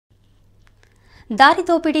దారి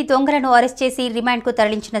దోపిడీ దొంగలను అరెస్ట్ చేసి రిమాండ్కు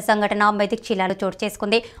తరలించిన సంఘటన మెదక్ జిల్లాలో చోటు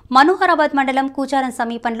చేసుకుంది. మనోహరాబాద్ మండలం కూచారం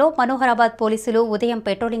సమీపంలో మనోహరాబాద్ పోలీసులు ఉదయం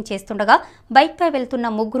పెట్రోలింగ్ చేస్తుండగా బైక్పై వెళ్తున్న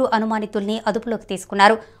ముగ్గురు అనుమానితుల్ని అదుపులోకి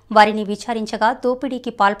తీసుకున్నారు. వారిని విచారించగా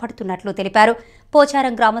దోపిడీకి పాల్పడుతున్నట్లు తెలిపారు.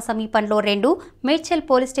 పోచారం గ్రామ సమీపంలో 2, మేడ్చల్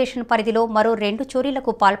పోలీస్ స్టేషన్ పరిధిలో మరో 2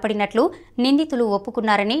 చోరీలకు పాల్పడినట్లు నిందితులు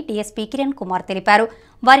ఒప్పుకున్నారని డీఎస్పీ కిరణ్ కుమార్ తెలిపారు.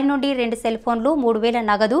 వారి నుండి 2 సెల్ ఫోన్లు, 3000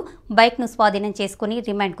 నగదు, బైక్ను స్వాధీనం చేసుకుని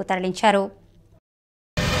రిమాండ్కు తరలించారు.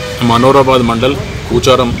 Manoharabad mandal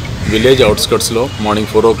Kucharam village అవుట్స్కట్స్లో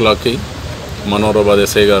morning 4 o'clockకి Manoharabad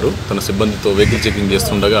SI గారు తన సిబ్బందితో వెహికల్ చెకింగ్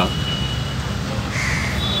చేస్తుండగా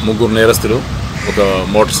ముగ్గురు నేరస్తులు ఒక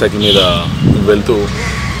మోటార్ సైకిల్ మీద వెళ్తూ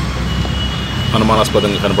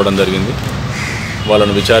అనుమానాస్పదంగా కనపడడం జరిగింది.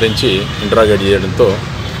 వాళ్ళను విచారించి ఇంటరాగేట్ చేయడంతో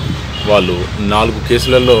వాళ్ళు 4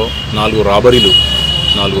 కేసులలో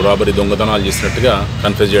 4 రాబరీ దొంగతనాలు చేసినట్టుగా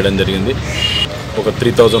కన్ఫెస్ చేయడం జరిగింది. ఒక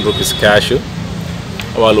 3000 రూపీస్ క్యాష్,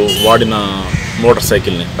 వాళ్ళు వాడిన మోటార్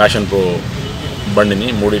సైకిల్ని, ప్యాషన్ ప్రో బండిని,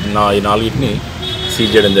 ఈ 4టిని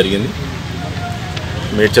సీజ్ చేయడం జరిగింది.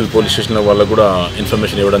 మేడ్చల్ పోలీస్ స్టేషన్లో వాళ్ళకు కూడా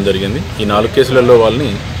ఇన్ఫర్మేషన్ ఇవ్వడం జరిగింది. ఈ 4 కేసులలో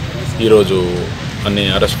వాళ్ళని ఈరోజు అన్ని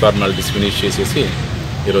అరెస్ట్ ఫార్మాలిటీస్ ఫినిష్ చేసేసి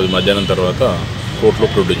ఈరోజు మధ్యాహ్నం తర్వాత కోర్టులో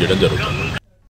ప్రొడ్యూస్ చేయడం జరుగుతుంది.